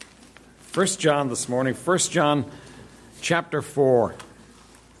1 John this morning, 1 John chapter 4.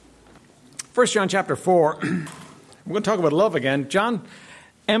 1 John chapter 4, we're going to talk about love again. John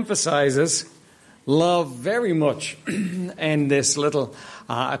emphasizes love very much in this little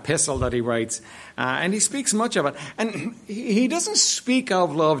epistle that he writes. And he speaks much of it. And he doesn't speak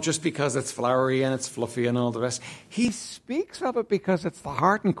of love just because it's flowery and it's fluffy and all the rest. He speaks of it because it's the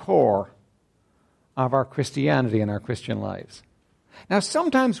heart and core of our Christianity and our Christian lives. Now,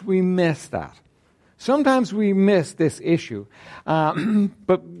 sometimes we miss that. Sometimes we miss this issue.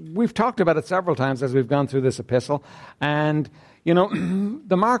 But we've talked about it several times as we've gone through this epistle. And, you know,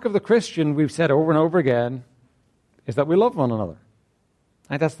 the mark of the Christian, we've said over and over again, is that we love one another.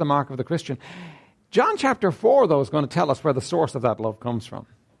 And that's the mark of the Christian. John chapter 4, though, is going to tell us where the source of that love comes from.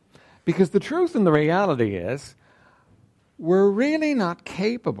 Because the truth and the reality is, we're really not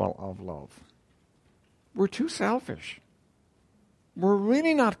capable of love. We're too selfish. We're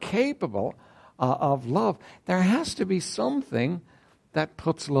really not capable of love. There has to be something that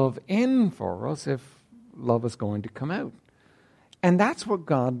puts love in for us if love is going to come out. And that's what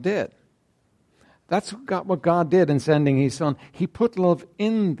God did. That's what God did in sending His Son. He put love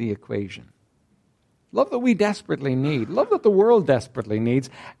in the equation. Love that we desperately need. Love that the world desperately needs.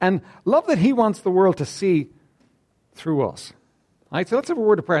 And love that He wants the world to see through us. All right, so let's have a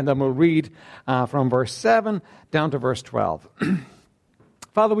word of prayer, and then we'll read from verse 7 down to verse 12.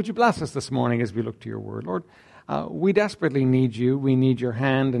 Father, would you bless us this morning as we look to your word? Lord, we desperately need you. We need your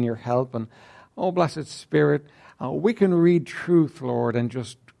hand and your help. And, oh, blessed Spirit, we can read truth, Lord, and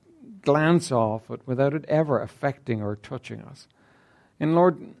just glance off it without it ever affecting or touching us. And,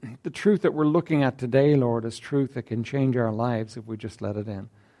 Lord, the truth that we're looking at today, Lord, is truth that can change our lives if we just let it in.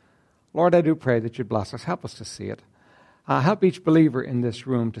 Lord, I do pray that you'd bless us. Help us to see it. Help each believer in this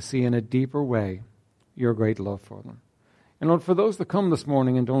room to see in a deeper way your great love for them. And Lord, for those that come this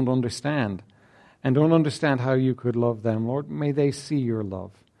morning and don't understand how you could love them, Lord, may they see your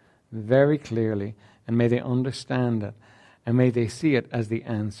love very clearly, and may they understand it, and may they see it as the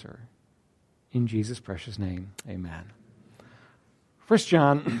answer. In Jesus' precious name, amen. 1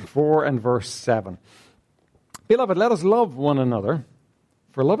 John 4 and verse 7. Beloved, let us love one another,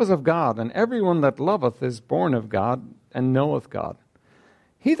 for love is of God, and everyone that loveth is born of God, and knoweth God.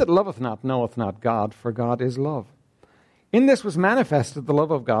 He that loveth not knoweth not God, for God is love. In this was manifested the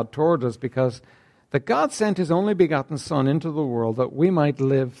love of God toward us, because that God sent his only begotten Son into the world that we might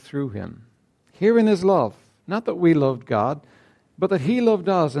live through him. Herein is love, not that we loved God, but that he loved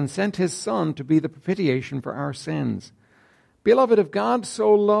us and sent his Son to be the propitiation for our sins. Beloved, if God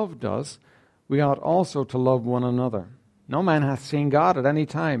so loved us, we ought also to love one another. No man hath seen God at any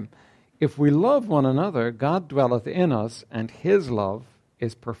time. If we love one another, God dwelleth in us, and his love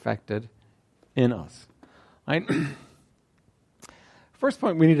is perfected in us. Right? First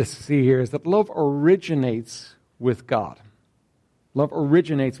point we need to see here is that love originates with God. Love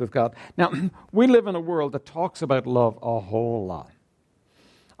originates with God. Now, we live in a world that talks about love a whole lot.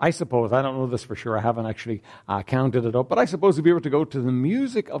 I suppose, I don't know this for sure, I haven't actually counted it up, but I suppose if you were to go to the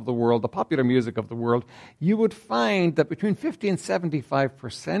music of the world, the popular music of the world, you would find that between 50 and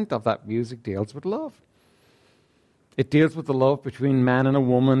 75% of that music deals with love. It deals with the love between man and a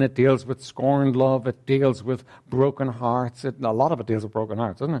woman. It deals with scorned love. It deals with broken hearts. A lot of it deals with broken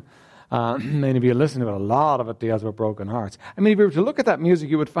hearts, doesn't it? Many of you listen to it. A lot of it deals with broken hearts. I mean, if you were to look at that music,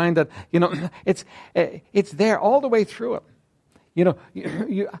 you would find that, you know, it's there all the way through it. You know,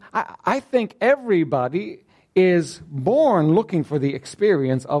 I think everybody is born looking for the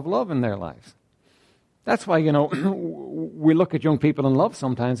experience of love in their lives. That's why, you know, we look at young people in love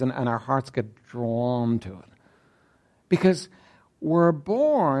sometimes and our hearts get drawn to it. Because we're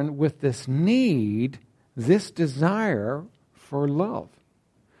born with this need, this desire for love.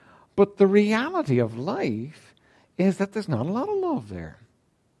 But the reality of life is that there's not a lot of love there.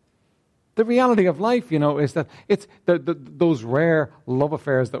 The reality of life, you know, is that it's those rare love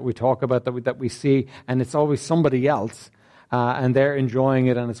affairs that we talk about, that we see, and it's always somebody else, and they're enjoying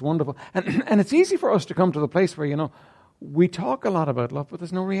it, and it's wonderful. And it's easy for us to come to the place where, you know, we talk a lot about love, but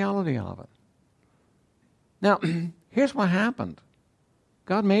there's no reality of it. Now, here's what happened.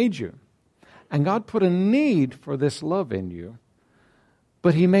 God made you, and God put a need for this love in you,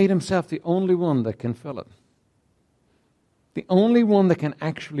 but he made himself the only one that can fill it. The only one that can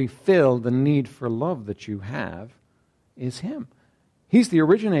actually fill the need for love that you have is him. He's the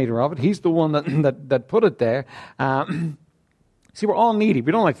originator of it. He's the one that put it there. See, we're all needy.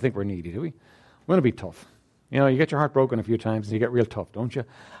 We don't like to think we're needy, do we? We're going to be tough. You know, you get your heart broken a few times and you get real tough, don't you?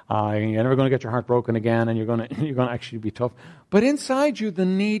 You're never going to get your heart broken again, and you're going to actually be tough. But inside you, the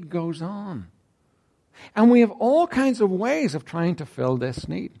need goes on. And we have all kinds of ways of trying to fill this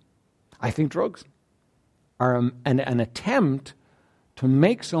need. I think drugs are an attempt to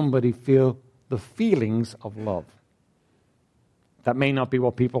make somebody feel the feelings of love. That may not be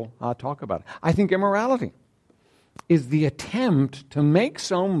what people talk about. I think immorality is the attempt to make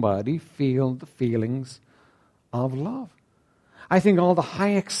somebody feel the feelings of love. I think all the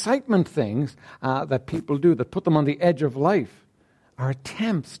high excitement things that people do that put them on the edge of life are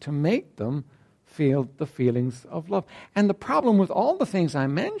attempts to make them feel the feelings of love. And the problem with all the things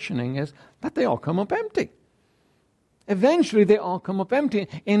I'm mentioning is that they all come up empty. Eventually they all come up empty.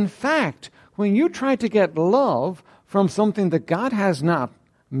 In fact, when you try to get love from something that God has not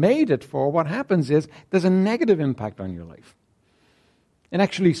made it for, what happens is there's a negative impact on your life. It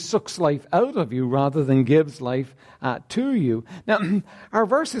actually sucks life out of you rather than gives life to you. Now, our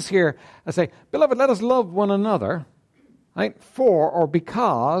verses here say, "Beloved, let us love one another, right? For or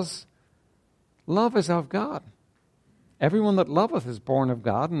because love is of God. Everyone that loveth is born of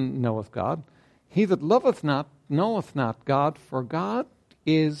God and knoweth God. He that loveth not knoweth not God, for God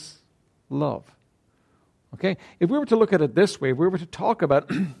is love." Okay? If we were to look at it this way, if we were to talk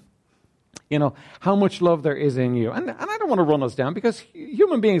about how much love there is in you. And I don't want to run us down because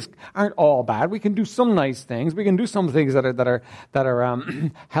human beings aren't all bad. We can do some nice things. We can do some things that are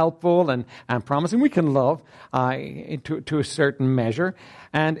helpful and promising. We can love to a certain measure.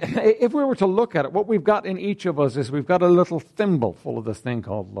 And if we were to look at it, what we've got in each of us is we've got a little thimble full of this thing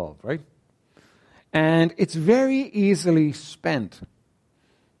called love, right? And it's very easily spent.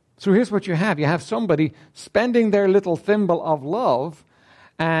 So here's what you have. You have somebody spending their little thimble of love,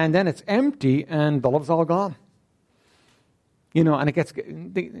 and then it's empty, and the love's all gone. And it gets,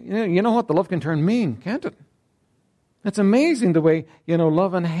 you know what? The love can turn mean, can't it? It's amazing the way,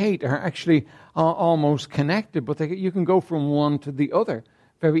 love and hate are actually almost connected, but you can go from one to the other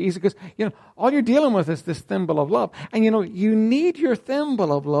very easy because, all you're dealing with is this thimble of love. And, you need your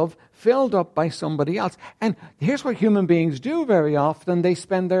thimble of love filled up by somebody else. And here's what human beings do very often. They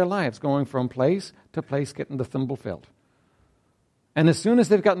spend their lives going from place to place getting the thimble filled. And as soon as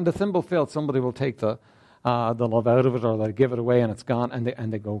they've gotten the thimble filled, somebody will take the love out of it or they'll give it away and it's gone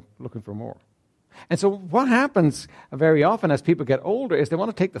and they go looking for more. And so what happens very often as people get older is they want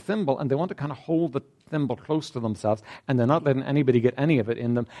to take the thimble and they want to kind of hold the thimble close to themselves and they're not letting anybody get any of it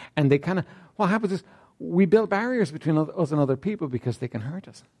in them. And they kind of, what happens is we build barriers between us and other people because they can hurt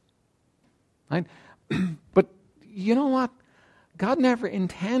us. Right? But you know what? God never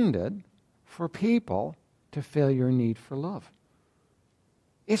intended for people to fill your need for love.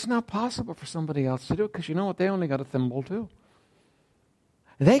 It's not possible for somebody else to do it because you know what? They only got a thimble too.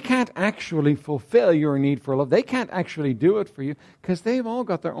 They can't actually fulfill your need for love. They can't actually do it for you because they've all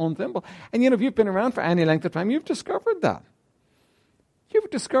got their own thimble. And if you've been around for any length of time, you've discovered that.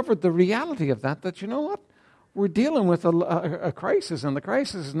 You've discovered the reality of that you know what? We're dealing with a crisis, and the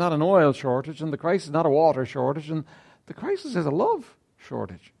crisis is not an oil shortage, and the crisis is not a water shortage, and the crisis is a love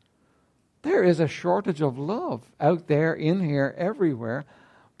shortage. There is a shortage of love out there, in here, everywhere.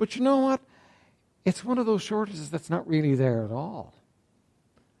 But you know what? It's one of those shortages that's not really there at all.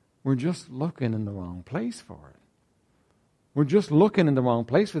 We're just looking in the wrong place for it. We're just looking in the wrong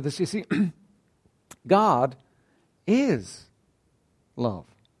place for this. You see, God is love.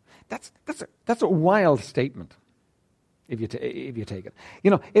 That's a wild statement if you take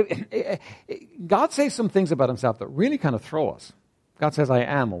it. God says some things about himself that really kind of throw us. God says, "I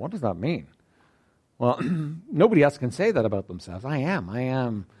am." Well, what does that mean? Well, nobody else can say that about themselves. I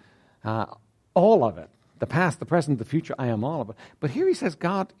am all of it. The past, the present, the future, I am all of it. But here he says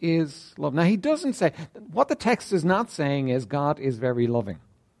God is love. Now he doesn't say, what the text is not saying is God is very loving.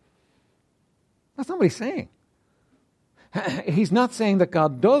 That's not what he's saying. He's not saying that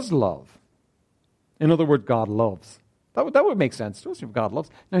God does love. In other words, God loves. That would make sense to us if God loves.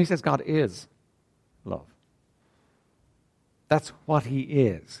 No, he says God is love. That's what he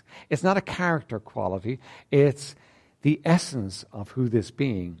is. It's not a character quality. It's the essence of who this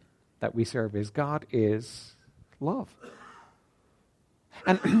being that we serve is. God is love.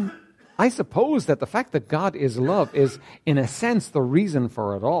 And I suppose that the fact that God is love is, in a sense, the reason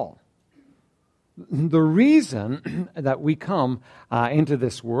for it all. The reason that we come into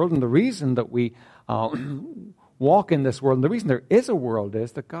this world and the reason that we walk in this world and the reason there is a world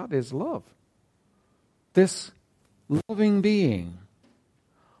is that God is love. This loving being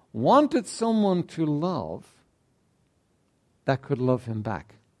wanted someone to love that could love him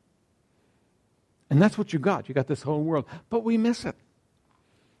back. And that's what you got. You got this whole world. But we miss it.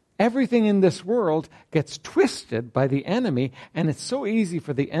 Everything in this world gets twisted by the enemy, and it's so easy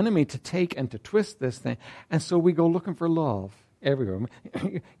for the enemy to take and to twist this thing. And so we go looking for love everywhere.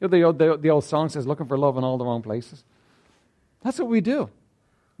 The old song says, looking for love in all the wrong places. That's what we do.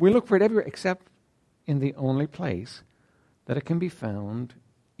 We look for it everywhere except in the only place that it can be found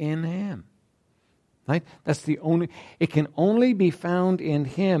in Him. Right? That's the only, it can only be found in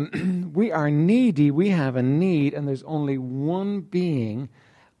Him. We are needy, we have a need, and there's only one being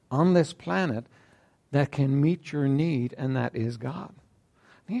on this planet that can meet your need, and that is God.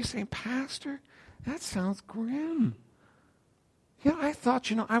 And you say, Pastor, that sounds grim. Yeah, I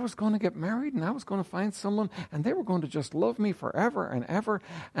thought, I was going to get married and I was going to find someone and they were going to just love me forever and ever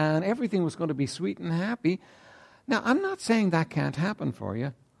and everything was going to be sweet and happy. Now, I'm not saying that can't happen for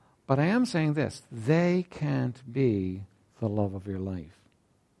you, but I am saying this. They can't be the love of your life.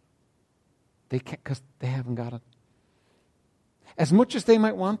 They can't, because they haven't got it. As much as they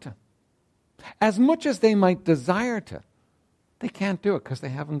might want to, as much as they might desire to, they can't do it because they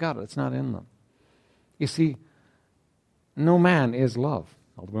haven't got it. It's not in them. You see, no man is love.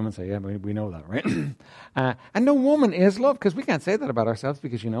 All the women say, yeah, we know that, right? And no woman is love, because we can't say that about ourselves,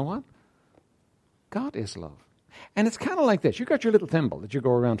 because you know what? God is love. And it's kind of like this. You've got your little thimble that you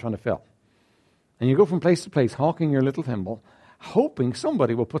go around trying to fill. And you go from place to place hawking your little thimble, hoping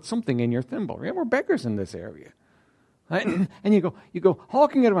somebody will put something in your thimble. Right? We're beggars in this area. Right? And you go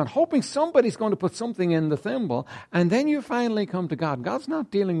hawking it around, hoping somebody's going to put something in the thimble, and then you finally come to God. God's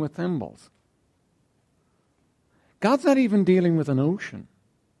not dealing with thimbles. God's not even dealing with an ocean.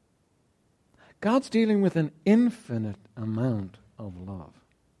 God's dealing with an infinite amount of love.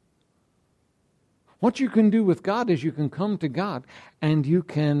 What you can do with God is you can come to God and you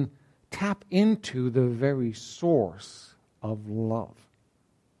can tap into the very source of love.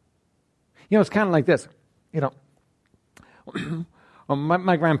 It's kind of like this.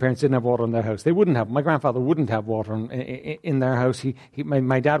 My grandparents didn't have water in their house. They wouldn't have. My grandfather wouldn't have water in their house.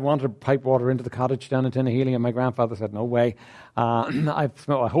 My dad wanted to pipe water into the cottage down in Tinnahealy, and my grandfather said, "No way. I've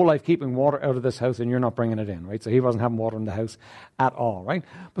spent my whole life keeping water out of this house, and you're not bringing it in." Right? So he wasn't having water in the house at all. Right?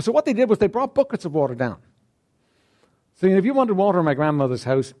 But so what they did was they brought buckets of water down. So if you wanted water in my grandmother's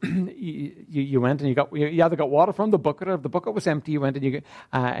house, you went and you either got water from the bucket, or if the bucket was empty, you went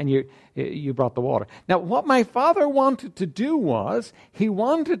and you brought the water. Now, what my father wanted to do was he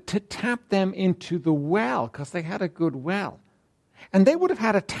wanted to tap them into the well, because they had a good well, and they would have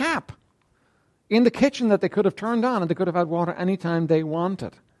had a tap in the kitchen that they could have turned on, and they could have had water anytime they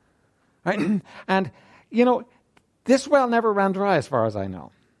wanted. Right? And this well never ran dry, as far as I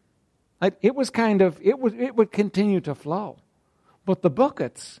know. It would continue to flow. But the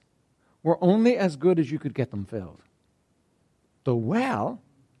buckets were only as good as you could get them filled. The well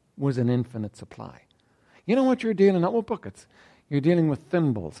was an infinite supply. You know what you're dealing, not with buckets. You're dealing with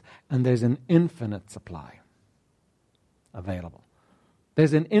thimbles, and there's an infinite supply available.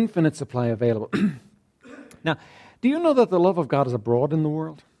 There's an infinite supply available. Now, do you know that the love of God is abroad in the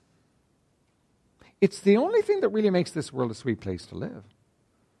world? It's the only thing that really makes this world a sweet place to live.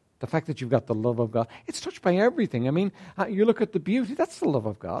 The fact that you've got the love of God. It's touched by everything. I mean, you look at the beauty, that's the love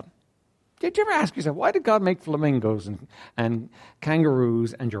of God. Did you ever ask yourself, why did God make flamingos and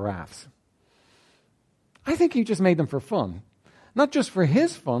kangaroos and giraffes? I think He just made them for fun. Not just for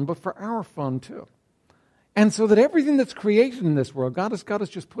His fun, but for our fun too. And so that everything that's created in this world, God is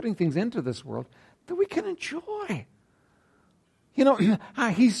just putting things into this world that we can enjoy.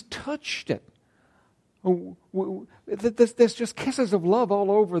 He's touched it. There's just kisses of love all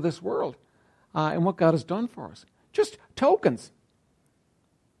over this world and what God has done for us. Just tokens.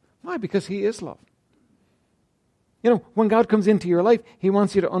 Why? Because He is love. When God comes into your life, He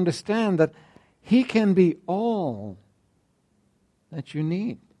wants you to understand that He can be all that you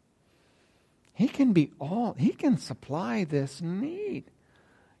need. He can be all. He can supply this need.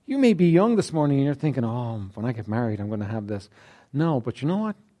 You may be young this morning and you're thinking, oh, when I get married, I'm going to have this. No, but you know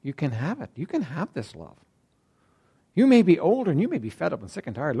what? You can have it. You can have this love. You may be older and you may be fed up and sick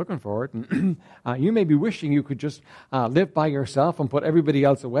and tired looking for it. And you may be wishing you could just live by yourself and put everybody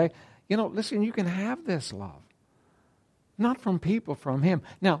else away. Listen, you can have this love. Not from people, from Him.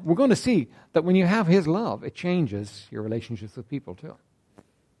 Now, we're going to see that when you have His love, it changes your relationships with people too.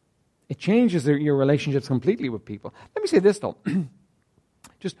 It changes your relationships completely with people. Let me say this though.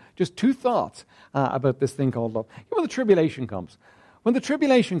 Just two thoughts about this thing called love. When the tribulation comes. When the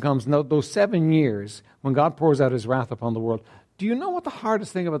tribulation comes, those 7 years, when God pours out His wrath upon the world, do you know what the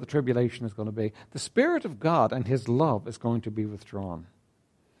hardest thing about the tribulation is going to be? The Spirit of God and His love is going to be withdrawn.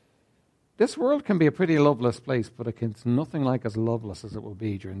 This world can be a pretty loveless place, but it's nothing like as loveless as it will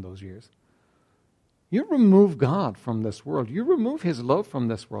be during those years. You remove God from this world. You remove His love from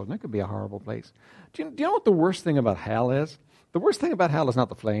this world, and it could be a horrible place. Do you know what the worst thing about hell is? The worst thing about hell is not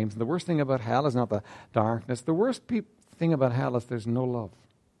the flames. The worst thing about hell is not the darkness. The worst thing about hell is there's no love.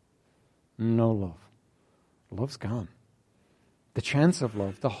 No love. Love's gone. the chance of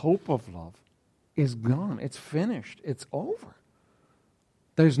love, the hope of love is gone. It's finished. It's over.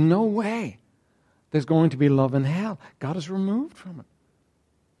 There's no way there's going to be love in hell. God is removed from it.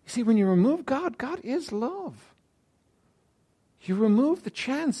 You see, when you remove God, God is love. You remove the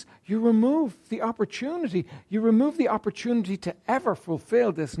chance. You remove the opportunity. You remove the opportunity to ever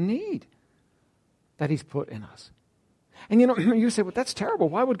fulfill this need that He's put in us. And you say, well, that's terrible.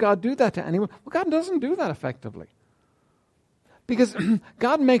 Why would God do that to anyone? Well, God doesn't do that effectively. Because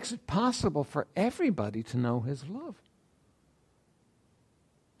God makes it possible for everybody to know His love.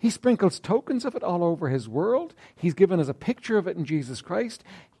 He sprinkles tokens of it all over His world. He's given us a picture of it in Jesus Christ.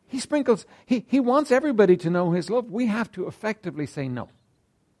 He wants everybody to know His love. We have to effectively say, no,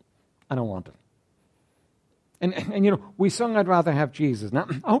 I don't want it. And we sung, I'd rather have Jesus. Now,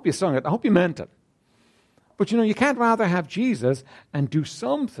 I hope you sung it. I hope you meant it. But you can't rather have Jesus and do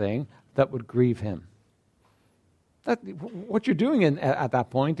something that would grieve Him. What you're doing at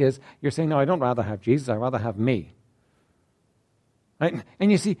that point is you're saying, no, I don't rather have Jesus, I'd rather have me. Right?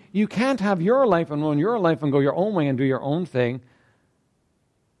 And you see, you can't have your life and run your life and go your own way and do your own thing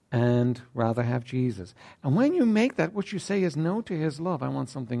and rather have Jesus. And when you make that, what you say is no to His love. I want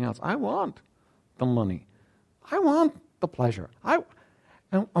something else. I want the money. I want the pleasure.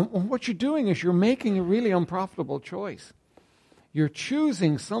 And what you're doing is you're making a really unprofitable choice. You're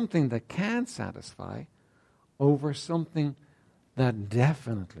choosing something that can satisfy over something that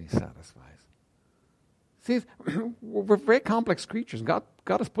definitely satisfies. See, we're very complex creatures. God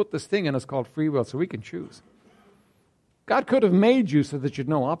has put this thing in us called free will so we can choose. God could have made you so that you'd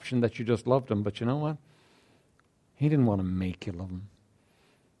no option, that you just loved Him. But you know what? He didn't want to make you love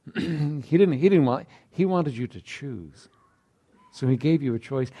Him. He wanted you to choose. So He gave you a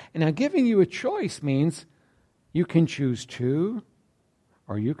choice. And now giving you a choice means you can choose to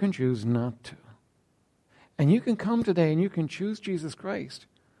or you can choose not to. And you can come today and you can choose Jesus Christ.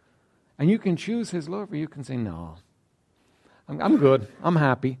 And you can choose His love, or you can say, no, I'm good. I'm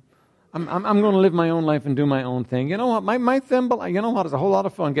happy. I'm going to live my own life and do my own thing. You know what? My thimble, it's a whole lot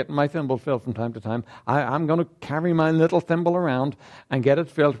of fun getting my thimble filled from time to time. I'm going to carry my little thimble around and get it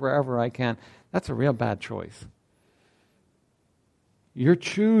filled wherever I can. That's a real bad choice. You're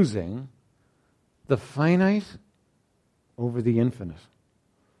choosing the finite over the infinite.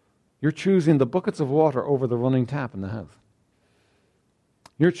 You're choosing the buckets of water over the running tap in the house.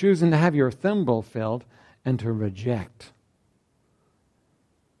 You're choosing to have your thimble filled and to reject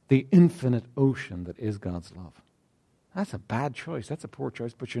the infinite ocean that is God's love. That's a bad choice. That's a poor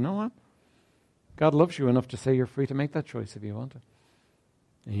choice. But you know what? God loves you enough to say you're free to make that choice if you want to.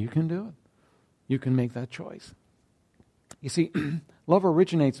 And you can do it. You can make that choice. You see, love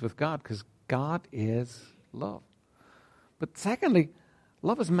originates with God because God is love. But secondly,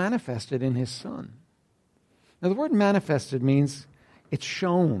 love is manifested in His Son. Now, the word manifested means it's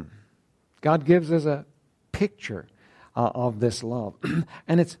shown. God gives us a picture of this love.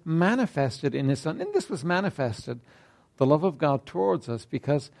 And it's manifested in His Son. And this was manifested, the love of God towards us,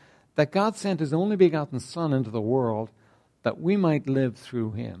 because that God sent His only begotten Son into the world that we might live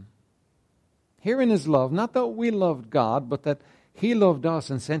through Him. Herein is love, not that we loved God, but that He loved us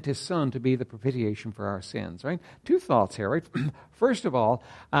and sent His Son to be the propitiation for our sins, right? Two thoughts here, right? First of all,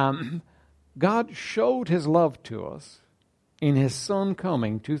 God showed His love to us in His Son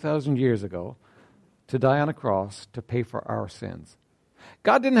coming 2,000 years ago to die on a cross to pay for our sins.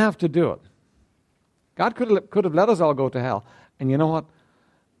 God didn't have to do it. God could have let us all go to hell. And you know what?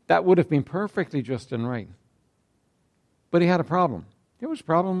 That would have been perfectly just and right. But He had a problem. You know what His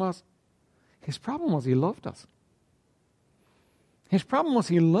problem was? His problem was He loved us. His problem was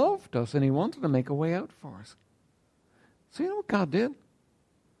He loved us and He wanted to make a way out for us. So you know what God did?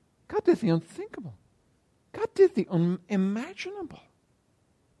 God did the unthinkable. God did the unimaginable.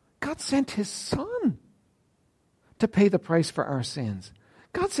 God sent His Son to pay the price for our sins.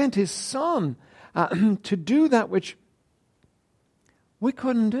 God sent His Son to do that which we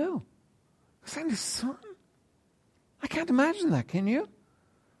couldn't do. He sent His Son. I can't imagine that, can you?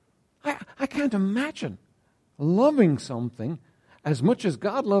 I can't imagine loving something as much as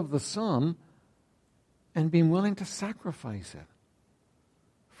God loved the Son and being willing to sacrifice it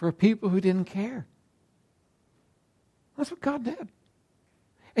for people who didn't care. That's what God did.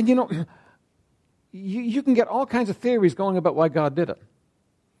 And you know, you can get all kinds of theories going about why God did it.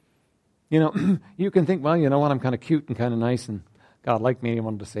 You know, you can think, well, you know what, I'm kind of cute and kind of nice and God liked me and He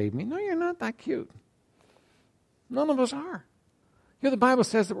wanted to save me. No, you're not that cute. None of us are. You know, the Bible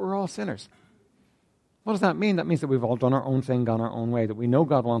says that we're all sinners. What does that mean? That means that we've all done our own thing, gone our own way, that we know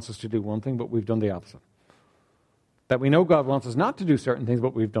God wants us to do one thing, but we've done the opposite. That we know God wants us not to do certain things,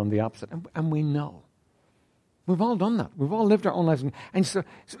 but we've done the opposite. And we know. We've all done that. We've all lived our own lives. And so,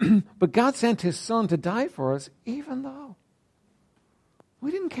 but God sent his Son to die for us, even though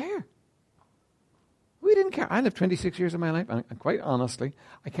we didn't care. We didn't care. I lived 26 years of my life, and quite honestly,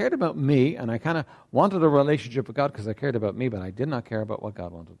 I cared about me, and I kind of wanted a relationship with God because I cared about me, but I did not care about what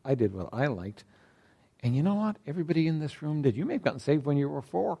God wanted. I did what I liked. And you know what? Everybody in this room did. You may have gotten saved when you were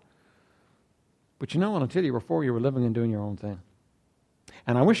 4. But you know what? Until you were 4, you were living and doing your own thing.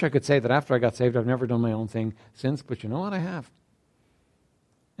 And I wish I could say that after I got saved, I've never done my own thing since, but you know what? I have.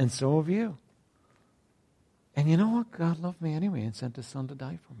 And so have you. And you know what? God loved me anyway and sent his Son to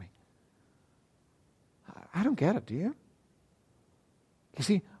die for me. I don't get it, do you? You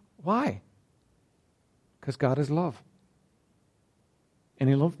see, why? Because God is love. And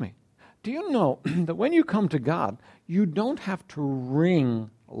he loved me. Do you know that when you come to God, you don't have to wring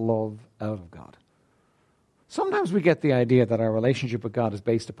love out of God? Sometimes we get the idea that our relationship with God is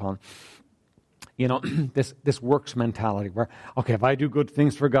based upon, this works mentality where, okay, if I do good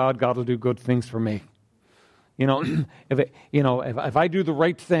things for God, God will do good things for me. If I do the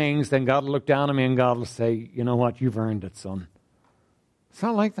right things, then God will look down on me and God will say, you know what, you've earned it, son. It's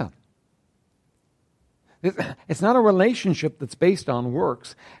not like that. It's not a relationship that's based on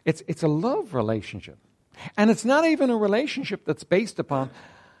works. It's a love relationship. And it's not even a relationship that's based upon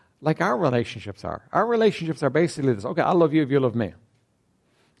like our relationships are. Our relationships are basically this. Okay, I'll love you if you love me.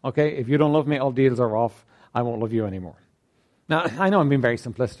 Okay, if you don't love me, all deals are off. I won't love you anymore. Now, I know I'm being very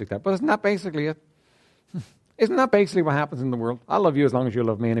simplistic there, but isn't that basically it? Isn't that basically what happens in the world? I'll love you as long as you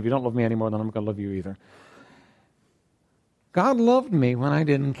love me, and if you don't love me anymore, then I'm not going to love you either. God loved me when I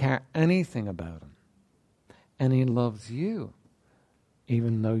didn't care anything about him. And he loves you,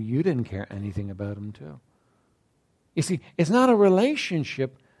 even though you didn't care anything about him too. You see, it's not a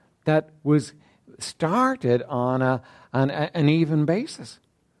relationship that was started on an even basis.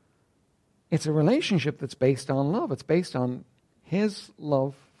 It's a relationship that's based on love. It's based on his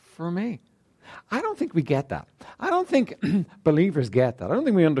love for me. I don't think we get that. I don't think believers get that. I don't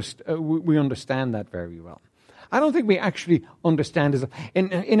think we understand that very well. I don't think we actually understand this.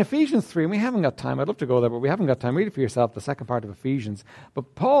 In Ephesians 3, and we haven't got time. I'd love to go there, but we haven't got time. Read it for yourself, the second part of Ephesians.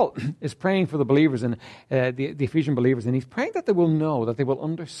 But Paul is praying for the believers, and the Ephesian believers, and he's praying that they will know, that they will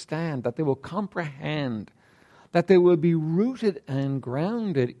understand, that they will comprehend, that they will be rooted and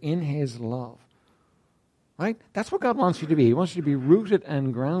grounded in his love. Right? That's what God wants you to be. He wants you to be rooted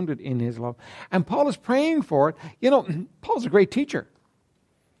and grounded in his love. And Paul is praying for it. Paul's a great teacher.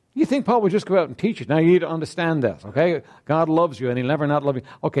 You think Paul would just go out and teach it. Now you need to understand this, okay? God loves you and he'll never not love you.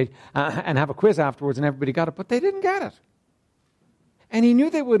 Okay, and have a quiz afterwards and everybody got it. But they didn't get it. And he knew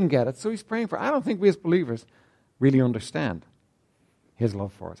they wouldn't get it, so he's praying for it. I don't think we as believers really understand his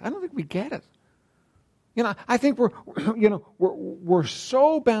love for us. I don't think we get it. I think we're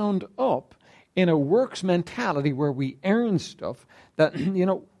so bound up in a works mentality where we earn stuff that,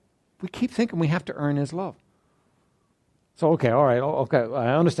 we keep thinking we have to earn his love. So, okay, all right, okay,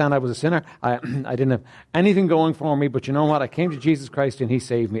 I understand I was a sinner. I didn't have anything going for me, but you know what? I came to Jesus Christ and he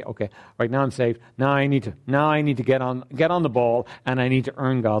saved me. Okay, right now I'm saved. Now I need to get on the ball and I need to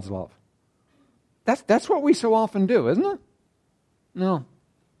earn God's love. That's what we so often do, isn't it? No.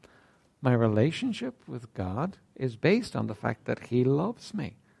 My relationship with God is based on the fact that he loves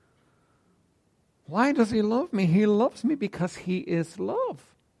me. Why does he love me? He loves me because he is love.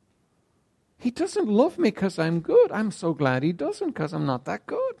 He doesn't love me because I'm good. I'm so glad he doesn't, because I'm not that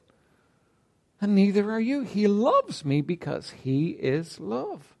good. And neither are you. He loves me because he is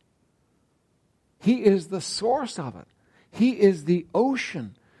love. He is the source of it. He is the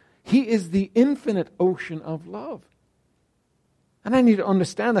ocean. He is the infinite ocean of love. And I need to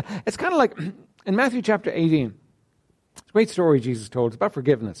understand that. It's kind of like in Matthew chapter 18. It's a great story Jesus told. It's about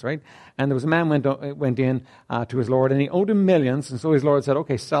forgiveness, right? And there was a man went in to his Lord, and he owed him millions. And so his Lord said,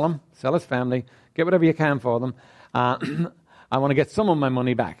 okay, sell him, sell his family, get whatever you can for them. I want to get some of my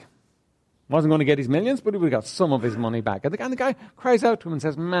money back. Wasn't going to get his millions, but he would have got some of his money back. And the guy cries out to him and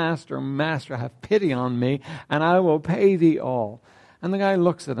says, Master, Master, have pity on me, and I will pay thee all. And the guy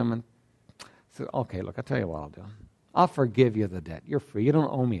looks at him and says, okay, look, I'll tell you what I'll do. I'll forgive you the debt. You're free. You don't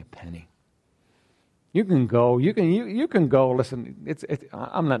owe me a penny. You can go. You can go. Listen,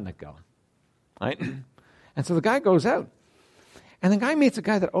 I'm letting it go. Right? And so the guy goes out. And the guy meets a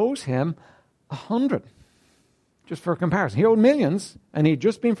guy that owes him 100. Just for a comparison. He owed millions, and he'd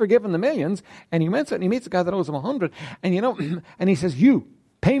just been forgiven the millions, and he went out and he meets a guy that owes him 100, and and he says, you,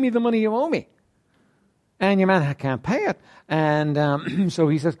 pay me the money you owe me. And your man can't pay it. And so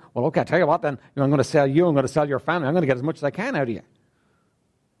he says, well, okay, I'll tell you what then. I'm going to sell you. I'm going to sell your family. I'm going to get as much as I can out of you.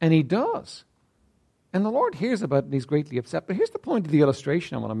 And he does. And the Lord hears about it and he's greatly upset. But here's the point of the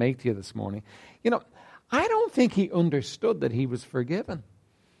illustration I want to make to you this morning. I don't think he understood that he was forgiven.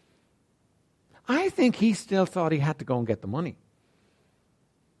 I think he still thought he had to go and get the money.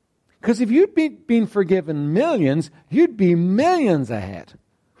 Because if you'd been forgiven millions, you'd be millions ahead.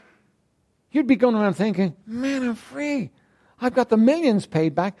 You'd be going around thinking, man, I'm free. I've got the millions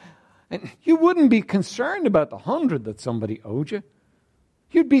paid back. And you wouldn't be concerned about the 100 that somebody owed you.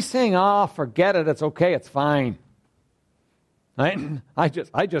 You'd be saying, forget it. It's okay. It's fine. Right? I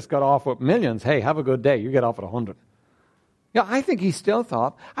just got off with millions. Hey, have a good day. You get off at 100. Yeah, I think he still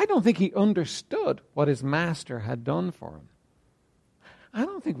thought, I don't think he understood what his master had done for him. I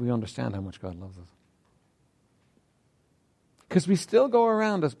don't think we understand how much God loves us. Because we still go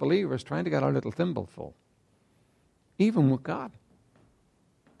around as believers trying to get our little thimble full. Even with God.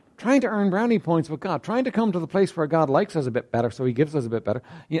 Trying to earn brownie points with God. Trying to come to the place where God likes us a bit better, so he gives us a bit better.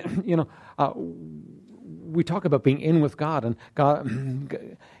 We talk about being in with God and God,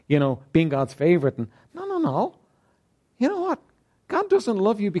 being God's favorite. And no. You know what? God doesn't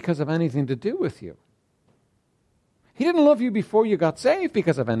love you because of anything to do with you. He didn't love you before you got saved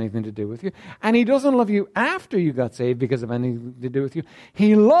because of anything to do with you. And he doesn't love you after you got saved because of anything to do with you.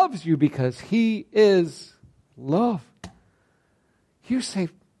 He loves you because he is love. You say,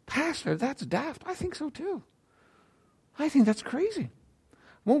 Pastor, that's daft. I think so too. I think that's crazy.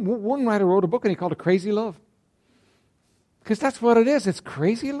 One writer wrote a book and he called it Crazy Love. Because that's what it is. It's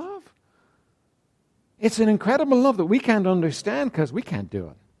crazy love. It's an incredible love that we can't understand because we can't do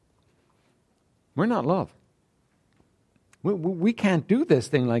it. We're not love. We can't do this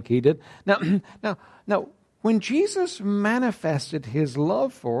thing like he did. Now, when Jesus manifested his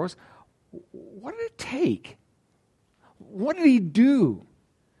love for us, what did it take? What did he do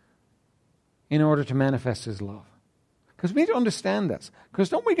in order to manifest his love? Because we need to understand this. Because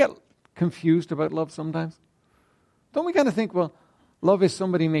don't we get confused about love sometimes? Don't we kind of think, well, love is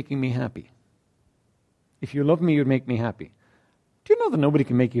somebody making me happy. If you love me, you'd make me happy. Do you know that nobody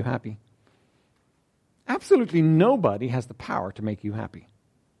can make you happy? Absolutely nobody has the power to make you happy.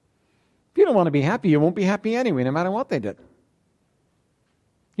 If you don't want to be happy, you won't be happy anyway, no matter what they did.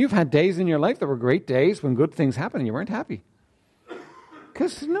 You've had days in your life that were great days when good things happened and you weren't happy.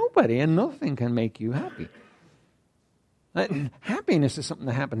 Because nobody and nothing can make you happy. Happiness is something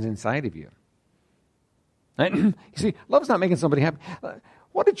that happens inside of you. You see, love's not making somebody happy.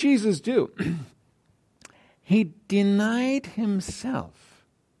 What did Jesus do? He denied himself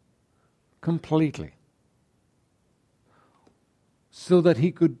completely so that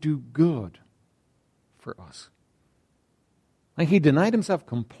he could do good for us. Like he denied himself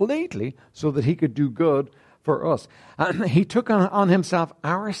completely so that he could do good for us. He took on himself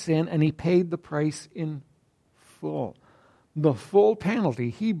our sin and he paid the price in full. The full penalty.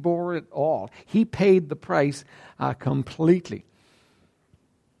 He bore it all. He paid the price completely.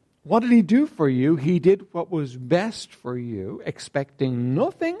 What did he do for you? He did what was best for you, expecting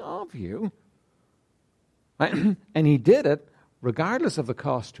nothing of you. Right? And he did it regardless of the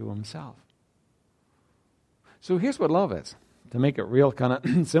cost to himself. So here's what love is. To make it real kind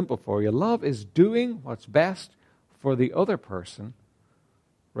of simple for you. Love is doing what's best for the other person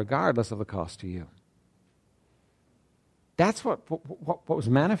regardless of the cost to you. That's what was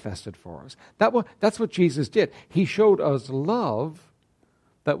manifested for us. That's what Jesus did. He showed us love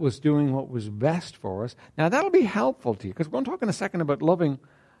that was doing what was best for us. Now, that'll be helpful to you, because we're going to talk in a second about loving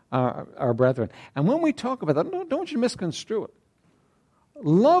our brethren. And when we talk about that, don't you misconstrue it.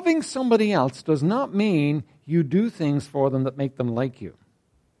 Loving somebody else does not mean you do things for them that make them like you.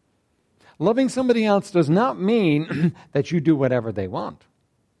 Loving somebody else does not mean that you do whatever they want.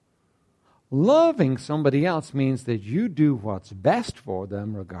 Loving somebody else means that you do what's best for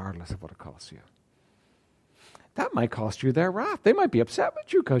them regardless of what it costs you. That might cost you their wrath. They might be upset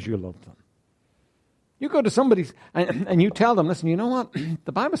with you because you love them. You go to somebody's and you tell them, listen, you know what?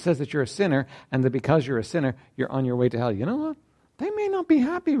 The Bible says that you're a sinner and that because you're a sinner, you're on your way to hell. You know what? They may not be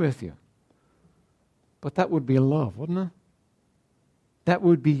happy with you. But that would be love, wouldn't it? That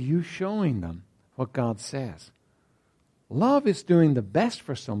would be you showing them what God says. Love is doing the best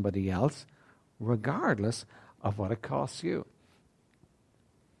for somebody else regardless of what it costs you.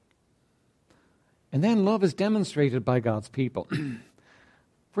 And then love is demonstrated by God's people.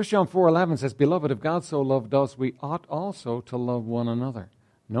 1 John 4:11 says, Beloved, if God so loved us, we ought also to love one another.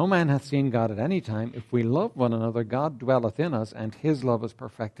 No man hath seen God at any time. If we love one another, God dwelleth in us, and his love is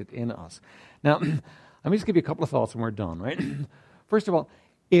perfected in us. Now, let me just give you a couple of thoughts and we're done, right? First of all,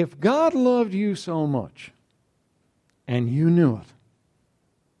 if God loved you so much, and you knew it,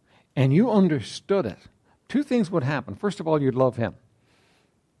 and you understood it, two things would happen. First of all, you'd love him.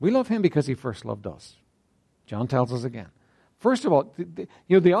 We love him because he first loved us. John tells us again. First of all,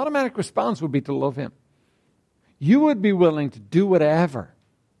 the automatic response would be to love him. you would be willing to do whatever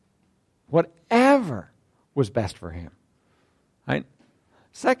was best for him. Right?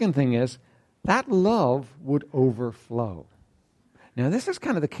 Second thing is, that love would overflow. Now, this is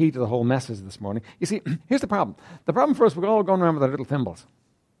kind of the key to the whole message this morning. You see, here's the problem. The problem for us, we're all going around with our little thimbles.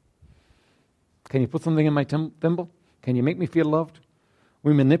 Can you put something in my thimble? Can you make me feel loved?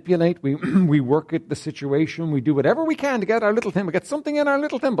 We manipulate, we work at the situation, we do whatever we can to get our little thimble, get something in our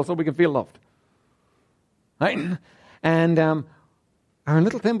little thimble so we can feel loved. Right? And our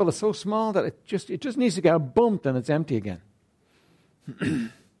little thimble is so small that it just needs to get bumped and it's empty again.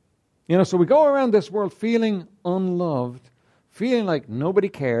 So we go around this world feeling unloved, feeling like nobody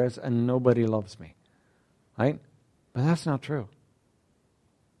cares and nobody loves me. Right? But that's not true.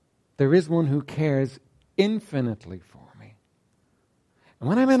 There is one who cares infinitely for me. And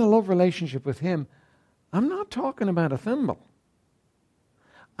when I'm in a love relationship with him, I'm not talking about a thimble.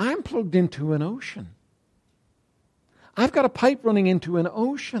 I'm plugged into an ocean. I've got a pipe running into an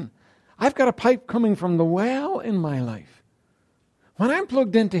ocean. I've got a pipe coming from the well in my life. When I'm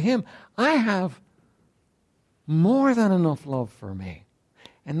plugged into him, I have more than enough love for me.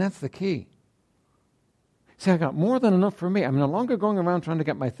 And that's the key. See, I got more than enough for me. I'm no longer going around trying to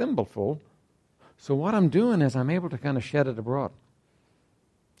get my thimble full. So what I'm doing is I'm able to kind of shed it abroad.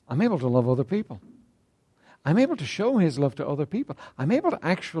 I'm able to love other people. I'm able to show his love to other people. I'm able to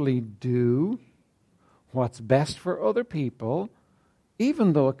actually do what's best for other people,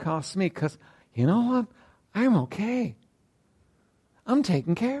 even though it costs me. Because, you know what? I'm okay. I'm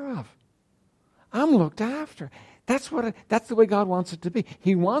taken care of. I'm looked after. That's the way God wants it to be.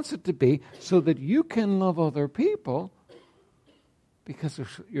 He wants it to be so that you can love other people because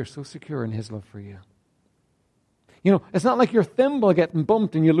you're so secure in his love for you. It's not like your thimble getting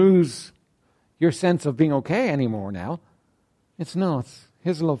bumped and you lose your sense of being okay anymore now. It's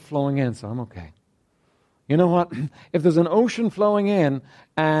his love flowing in, so I'm okay. You know what? If there's an ocean flowing in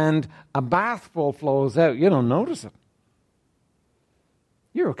and a bathful flows out, you don't notice it.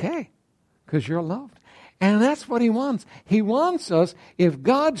 You're okay because you're loved. And that's what he wants. He wants us, if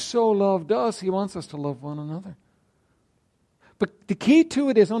God so loved us, he wants us to love one another. But the key to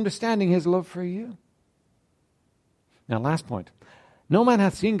it is understanding his love for you. Now, last point. No man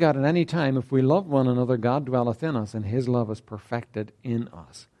hath seen God at any time. If we love one another, God dwelleth in us, and his love is perfected in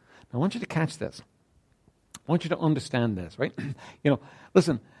us. Now, I want you to catch this. I want you to understand this, right?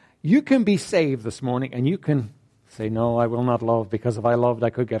 Listen, you can be saved this morning, and you can say, no, I will not love, because if I loved, I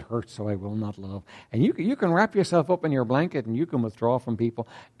could get hurt, so I will not love. And you can wrap yourself up in your blanket, and you can withdraw from people,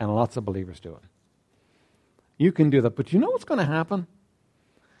 and lots of believers do it. You can do that. But you know what's going to happen?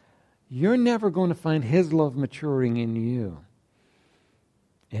 You're never going to find his love maturing in you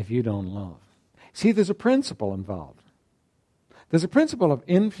if you don't love. See, there's a principle involved. There's a principle of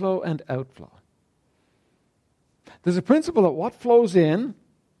inflow and outflow. There's a principle that what flows in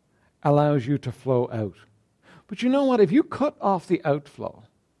allows you to flow out. But you know what? If you cut off the outflow,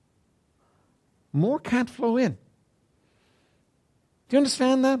 more can't flow in. Do you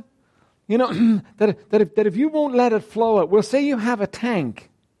understand that? That if you won't let it flow out, we'll say you have a tank,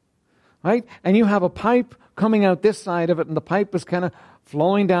 right? And you have a pipe coming out this side of it, and the pipe is kind of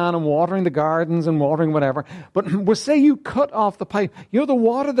flowing down and watering the gardens and watering whatever. But we'll say you cut off the pipe. The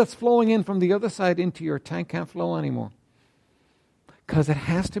water that's flowing in from the other side into your tank can't flow anymore. Because it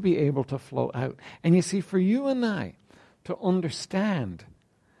has to be able to flow out. And you see, for you and I to understand,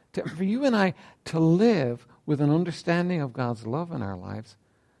 for you and I to live with an understanding of God's love in our lives,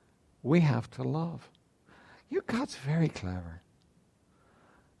 we have to love. God's very clever.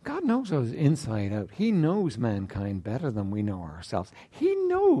 God knows us inside out. He knows mankind better than we know ourselves. He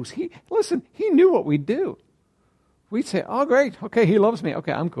knows. He knew what we'd do. We'd say, oh, great. Okay, he loves me.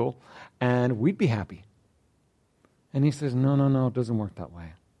 Okay, I'm cool. And we'd be happy. And he says, no, it doesn't work that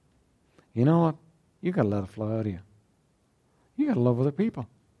way. You know what? You got to let it flow out of you. You got to love other people.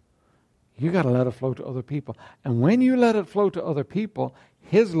 You got to let it flow to other people. And when you let it flow to other people,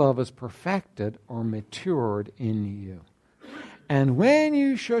 his love is perfected or matured in you. And when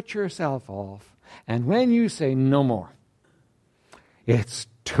you shut yourself off, and when you say no more, it's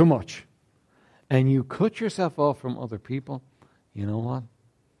too much, and you cut yourself off from other people, you know what?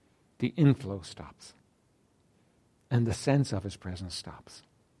 The inflow stops. And the sense of his presence stops.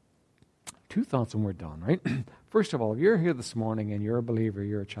 Two thoughts and we're done, right? First of all, if you're here this morning and you're a believer,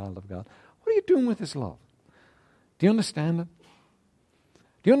 you're a child of God, what are you doing with his love? Do you understand it?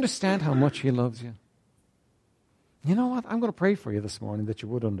 Do you understand how much he loves you? You know what? I'm going to pray for you this morning that you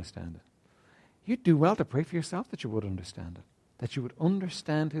would understand it. You'd do well to pray for yourself that you would understand it. That you would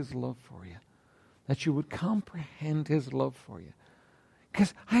understand his love for you. That you would comprehend his love for you.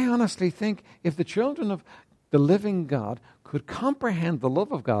 Because I honestly think if the children of the living God, could comprehend the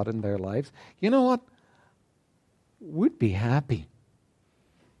love of God in their lives, you know what? We'd be happy.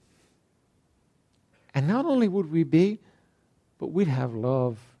 And not only would we be, but we'd have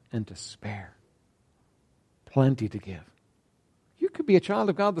love and to spare. Plenty to give. You could be a child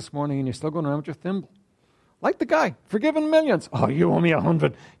of God this morning and you're still going around with your thimble. Like the guy, forgiven millions. Oh, you owe me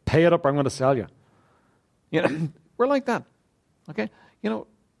 100. Pay it up or I'm going to sell you. You know, we're like that. Okay? You know,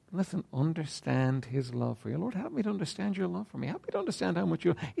 listen, understand his love for you. Lord, help me to understand your love for me. Help me to understand how much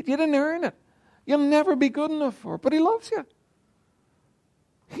you didn't earn it. You'll never be good enough for it, but he loves you.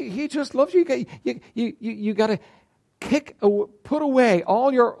 He just loves you. You got to put away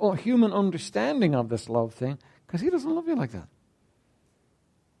all your human understanding of this love thing, because he doesn't love you like that.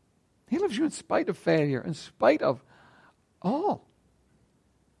 He loves you in spite of failure, in spite of all.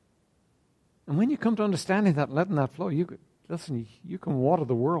 And when you come to understanding that, letting that flow, you can water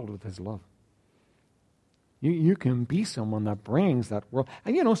the world with his love. You can be someone that brings that world.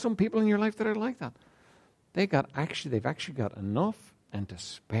 And you know, some people in your life that are like that. They've actually got enough and to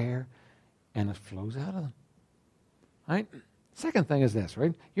spare, and it flows out of them. Right? Second thing is this,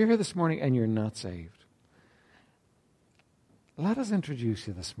 right? You're here this morning and you're not saved. Let us introduce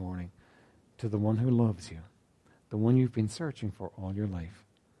you this morning to the one who loves you, the one you've been searching for all your life,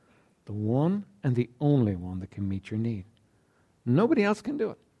 the one and the only one that can meet your need. Nobody else can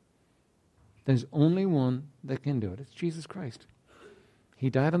do it. There's only one that can do it. It's Jesus Christ. He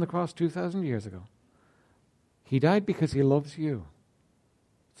died on the cross 2,000 years ago. He died because he loves you.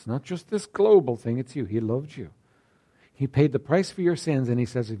 It's not just this global thing, it's you. He loved you. He paid the price for your sins, and he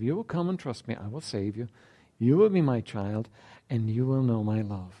says, if you will come and trust me, I will save you. You will be my child, and you will know my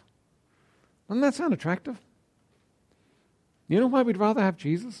love. Doesn't that sound attractive? You know why we'd rather have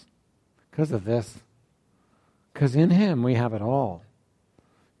Jesus? Because of this. Because in him we have it all.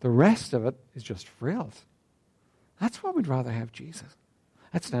 The rest of it is just frills. That's why we'd rather have Jesus.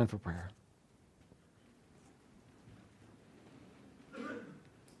 Let's stand for prayer.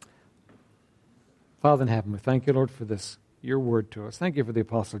 Father in heaven, we thank you, Lord, for this, your word to us. Thank you for the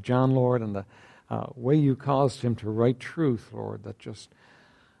Apostle John, Lord, and the way you caused him to write truth, Lord, that just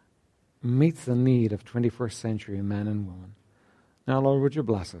meets the need of 21st century men and women. Now, Lord, would you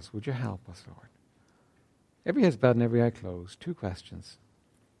bless us? Would you help us, Lord? Every head's bowed and every eye closed. 2 questions.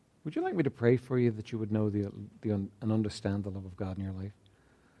 Would you like me to pray for you that you would know and understand the love of God in your life?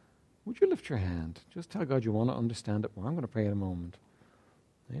 Would you lift your hand? Just tell God you want to understand it more. I'm going to pray in a moment.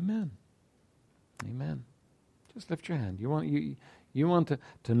 Amen. Amen. Just lift your hand. You want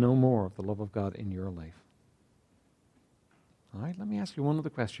to know more of the love of God in your life. All right, let me ask you one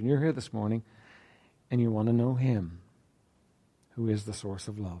other question. You're here this morning and you want to know him, who is the source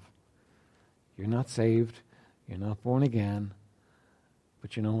of love. You're not saved. You're not born again.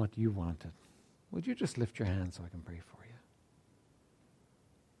 But you know what? You want it. Would you just lift your hand so I can pray for you?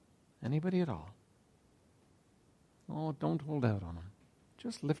 Anybody at all? Oh, don't hold out on him.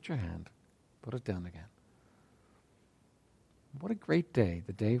 Just lift your hand. Put it down again. What a great day,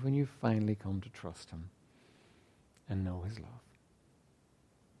 the day when you finally come to trust him and know his love.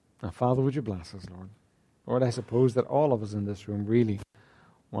 Now, Father, would you bless us, Lord? Lord, I suppose that all of us in this room really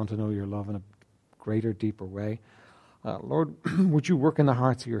want to know your love in a greater, deeper way. Lord, would you work in the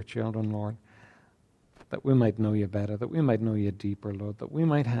hearts of your children, Lord, that we might know you better, that we might know you deeper, Lord, that we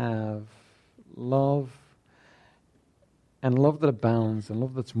might have love, and love that abounds, and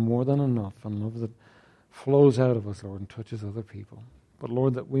love that's more than enough, and love that flows out of us, Lord, and touches other people. But,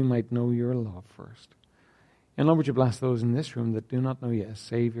 Lord, that we might know your love first. And, Lord, would you bless those in this room that do not know you as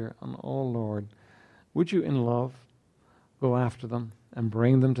Savior? And, oh, Lord, would you in love go after them and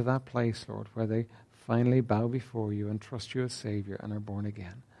bring them to that place, Lord, where they finally bow before you and trust you as Savior and are born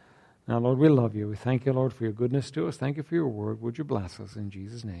again. Now, Lord, we love you. We thank you, Lord, for your goodness to us. Thank you for your word. Would you bless us in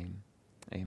Jesus' name?